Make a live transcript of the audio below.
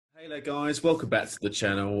Hey there guys, welcome back to the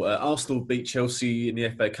channel. Arsenal beat Chelsea in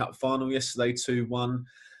the FA Cup final yesterday 2-1.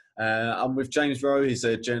 I'm with James Rowe, he's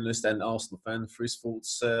a journalist and Arsenal fan, for his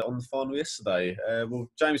thoughts on the final yesterday.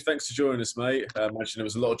 Well, James, thanks for joining us, mate. I imagine there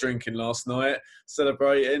was a lot of drinking last night,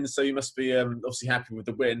 celebrating, so you must be obviously happy with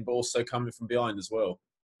the win, but also coming from behind as well.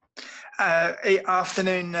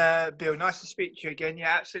 Afternoon, Bill. Nice to speak to you again.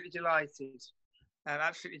 Yeah, absolutely delighted.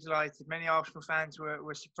 Absolutely delighted. Many Arsenal fans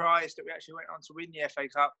were surprised that we actually went on to win the FA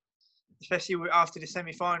Cup, especially after the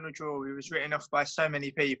semi-final draw. We was written off by so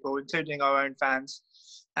many people, including our own fans.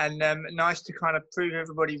 And nice to kind of prove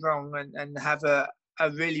everybody wrong and have a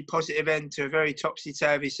really positive end to a very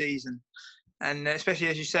topsy-turvy season. And especially,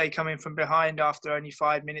 as you say, coming from behind after only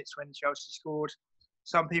 5 minutes when Chelsea scored.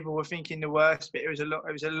 Some people were thinking the worst, but it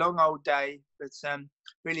was a long old day, but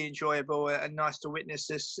really enjoyable and nice to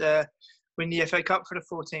witness us win the FA Cup for the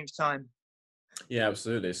 14th time. Yeah,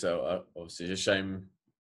 absolutely. So obviously it's a shame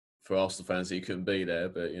for Arsenal fans that you couldn't be there,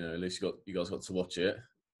 but at least you guys got to watch it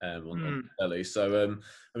on telly. So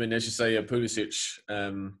I mean, as you say, Pulisic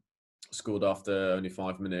scored after only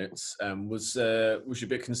 5 minutes. Was you a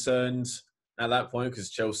bit concerned at that point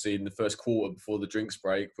because Chelsea in the first quarter before the drinks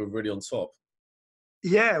break were really on top?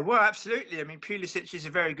 Yeah, well, absolutely. I mean, Pulisic is a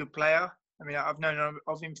very good player. I mean, I've known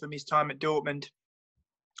of him from his time at Dortmund,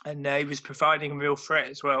 and he was providing a real threat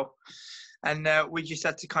as well. And we just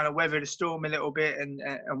had to kind of weather the storm a little bit, and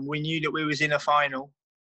we knew that we was in a final.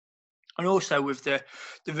 And also with the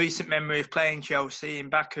recent memory of playing Chelsea in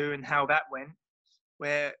Baku and how that went,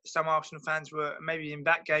 where some Arsenal fans were maybe in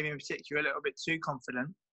that game in particular a little bit too confident.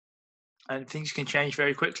 And things can change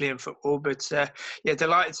very quickly in football. But yeah,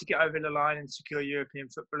 delighted to get over the line and secure European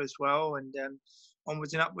football as well. And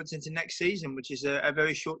onwards and upwards into next season, which is a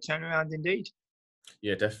very short turnaround indeed.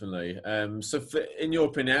 Yeah, definitely. So, in your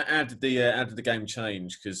opinion, how did the game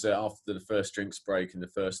change? Because after the first drinks break in the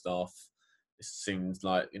first half, it seemed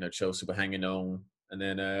like Chelsea were hanging on, and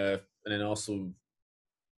then Arsenal,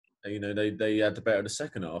 they had the better of the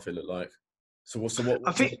second half. It looked like. So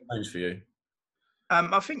what changed for you?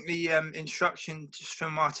 I think the instruction just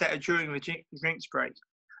from Arteta during the drinks break,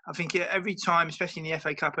 I think every time, especially in the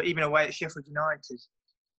FA Cup or even away at Sheffield United,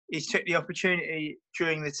 he's took the opportunity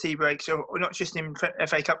during the tea breaks, or not just in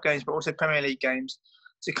FA Cup games, but also Premier League games,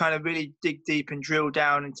 to kind of really dig deep and drill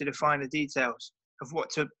down into the finer details of what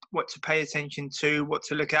to pay attention to, what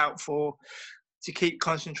to look out for, to keep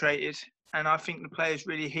concentrated. And I think the players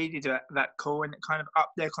really heeded that call, and it kind of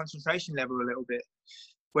upped their concentration level a little bit,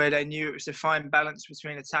 where they knew it was a fine balance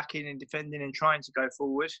between attacking and defending and trying to go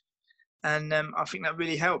forward. And I think that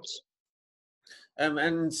really helped.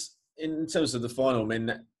 And in terms of the final, I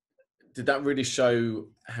mean, did that really show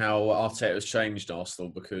how Arteta has changed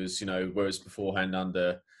Arsenal? Because, whereas beforehand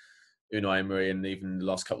under Unai Emery and even the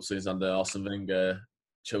last couple of seasons under Arsene Wenger,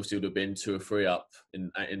 Chelsea would have been 2 or 3 up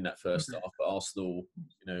in that first half. But Arsenal,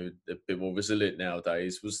 they're a bit more resilient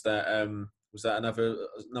nowadays. Was that another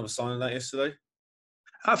sign of that yesterday?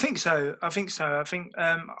 I think so. I think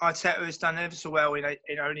Arteta has done ever so well in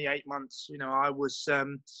only 8 months. I was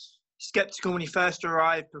sceptical when he first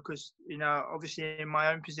arrived because, obviously in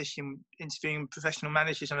my own position, interviewing professional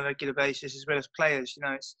managers on a regular basis as well as players,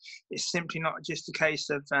 it's simply not just a case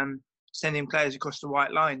of sending players across the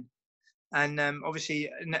white line. And obviously,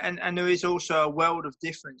 and there is also a world of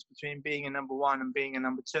difference between being a number one and being a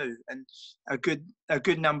number two. And a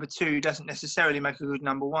good number two doesn't necessarily make a good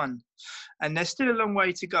number one. And there's still a long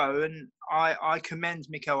way to go. And I commend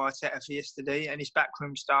Mikel Arteta for yesterday and his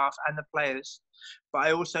backroom staff and the players. But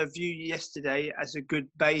I also view yesterday as a good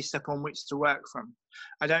base upon which to work from.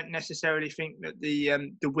 I don't necessarily think that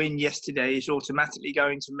the win yesterday is automatically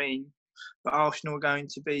going to mean but Arsenal are going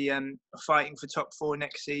to be fighting for top 4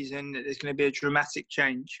 next season. There's going to be a dramatic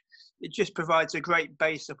change. It just provides a great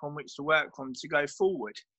base upon which to work from to go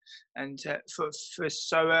forward. And for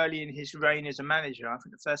so early in his reign as a manager, I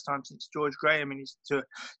think the first time since George Graham to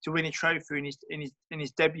win a trophy in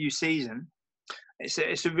his debut season,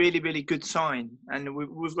 it's a really, really good sign. And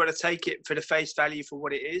we've got to take it for the face value for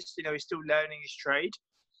what it is. He's still learning his trade.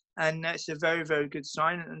 And that's a very, very good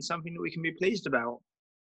sign and something that we can be pleased about.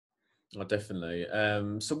 Oh, definitely.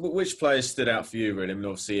 So which players stood out for you, really? I mean,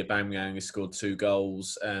 obviously, Aubameyang has scored 2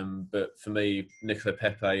 goals. But for me, Nicolas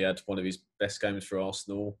Pepe had one of his best games for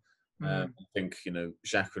Arsenal. I think,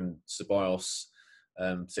 Xhaka and Ceballos,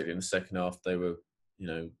 particularly in the second half, they were,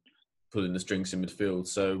 pulling the strings in midfield.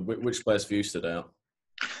 So which players for you stood out?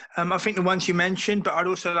 I think the ones you mentioned, but I'd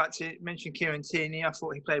also like to mention Kieran Tierney. I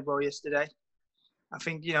thought he played well yesterday. I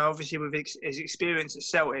think, obviously with his experience at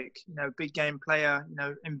Celtic, big game player,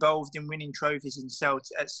 involved in winning trophies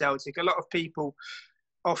at Celtic. A lot of people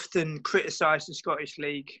often criticised the Scottish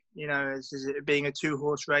League, as it being a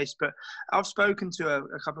two-horse race. But I've spoken to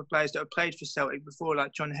a couple of players that have played for Celtic before,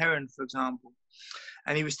 like John Heron, for example,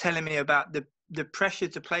 and he was telling me about the pressure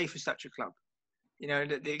to play for such a club,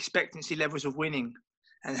 the expectancy levels of winning,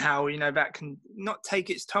 and how, that can not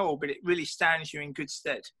take its toll, but it really stands you in good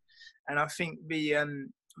stead. And I think the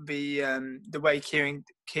way Kieran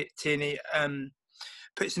Tierney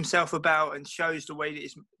puts himself about and shows the way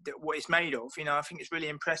that what it's made of, I think it's really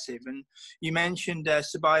impressive. And you mentioned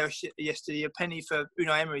Ceballos yesterday, a penny for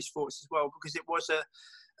Unai Emery's thoughts as well, because it was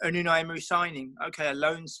an Unai Emery signing, a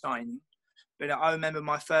loan signing. But I remember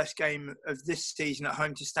my first game of this season at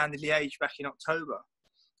home to Standard Liège back in October,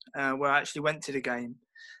 where I actually went to the game.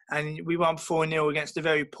 And we won 4-0 against a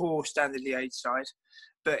very poor Standard Liège side.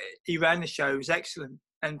 But he ran the show, it was excellent.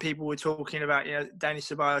 And people were talking about, Dani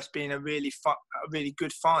Ceballos being a really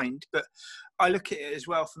good find. But I look at it as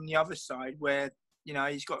well from the other side, where,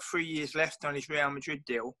 he's got 3 years left on his Real Madrid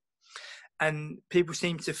deal. And people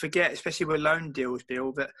seem to forget, especially with loan deals,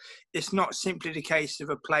 Bill, that it's not simply the case of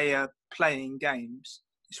a player playing games.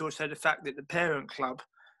 It's also the fact that the parent club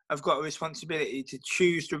have got a responsibility to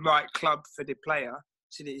choose the right club for the player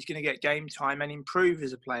so that he's going to get game time and improve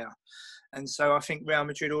as a player. And so I think Real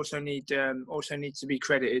Madrid also need to be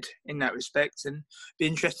credited in that respect, and be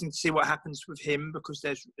interesting to see what happens with him, because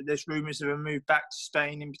there's rumours of a move back to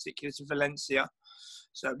Spain, in particular to Valencia.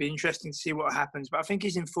 So it'd be interesting to see what happens. But I think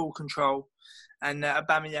he's in full control, and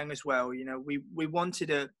Aubameyang as well. We wanted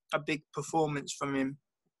a big performance from him,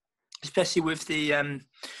 especially with the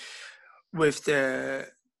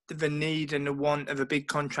need and the want of a big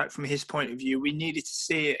contract from his point of view. We needed to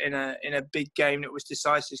see it in a big game that was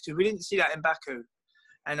decisive, because we didn't see that in Baku.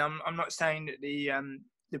 And I'm not saying that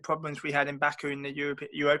the problems we had in Baku in the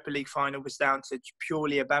Europa League final was down to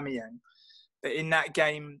purely Aubameyang, but in that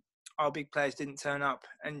game our big players didn't turn up,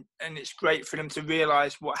 and it's great for them to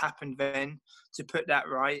realise what happened then, to put that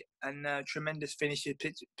right, and tremendous finishes,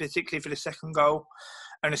 particularly for the second goal,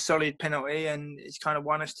 and a solid penalty, and it's kind of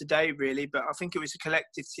won us today, really. But I think it was a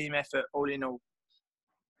collective team effort, all in all.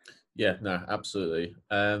 Yeah, no, absolutely.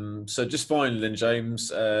 So just finally then,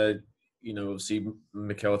 James, obviously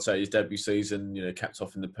Mikel Arteta's debut season, capped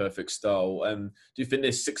off in the perfect style. Do you think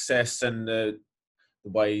this success and the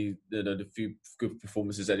way, the few good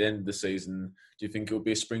performances at the end of the season, do you think it will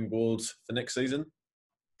be a springboard for next season?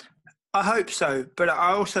 I hope so, but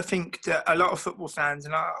I also think that a lot of football fans,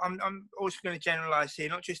 and I'm also going to generalise here,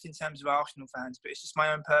 not just in terms of Arsenal fans, but it's just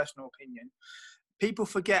my own personal opinion. People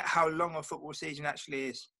forget how long a football season actually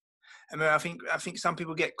is. I mean, I think some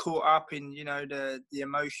people get caught up in the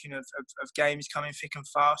emotion of games coming thick and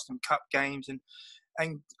fast, and cup games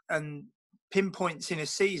and pinpoints in a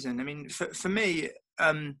season. I mean, for me,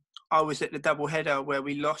 I was at the double header where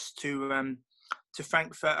we lost to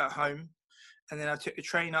Frankfurt at home. And then I took a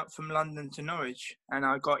train up from London to Norwich, and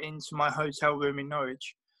I got into my hotel room in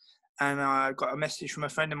Norwich, and I got a message from a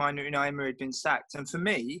friend of mine that Unai Emery had been sacked. And for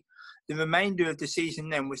me, the remainder of the season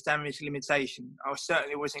then was damage limitation. I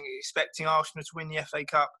certainly wasn't expecting Arsenal to win the FA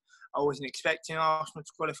Cup. I wasn't expecting Arsenal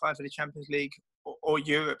to qualify for the Champions League or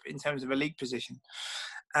Europe in terms of a league position.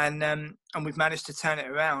 And we've managed to turn it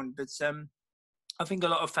around. But I think a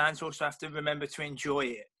lot of fans also have to remember to enjoy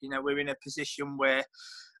it. We're in a position where,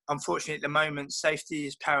 unfortunately, at the moment, safety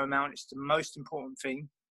is paramount. It's the most important thing.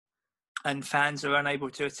 And fans are unable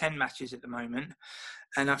to attend matches at the moment.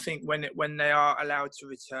 And I think when they are allowed to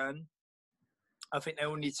return, I think they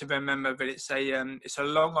all need to remember that it's a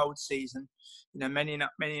long old season. Many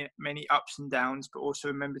ups and downs, but also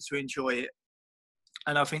remember to enjoy it.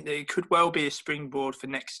 And I think that it could well be a springboard for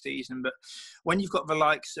next season. But when you've got the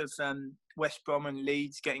likes of West Brom and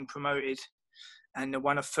Leeds getting promoted, and the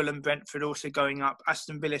one of Fulham, Brentford also going up,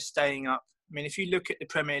 Aston Villa staying up. I mean, if you look at the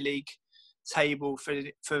Premier League table for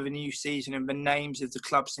the new season and the names of the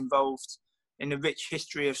clubs involved in the rich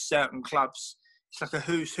history of certain clubs, it's like a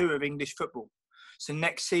who's who of English football. So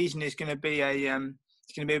next season is going to be a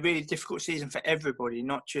really difficult season for everybody,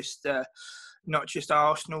 not just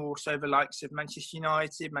Arsenal, also the likes of Manchester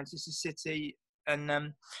United, Manchester City, and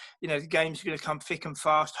the games are going to come thick and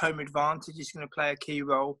fast. Home advantage is going to play a key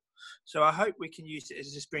role. So I hope we can use it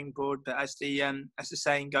as a springboard, but as the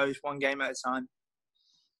saying goes, one game at a time.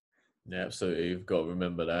 Yeah, absolutely. You've got to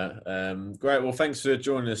remember that. Great. Well, thanks for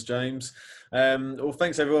joining us, James. Well,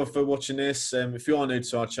 thanks everyone for watching this. If you are new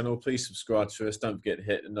to our channel, please subscribe to us. Don't forget to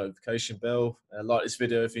hit the notification bell. Like this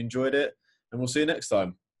video if you enjoyed it, and we'll see you next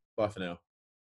time. Bye for now.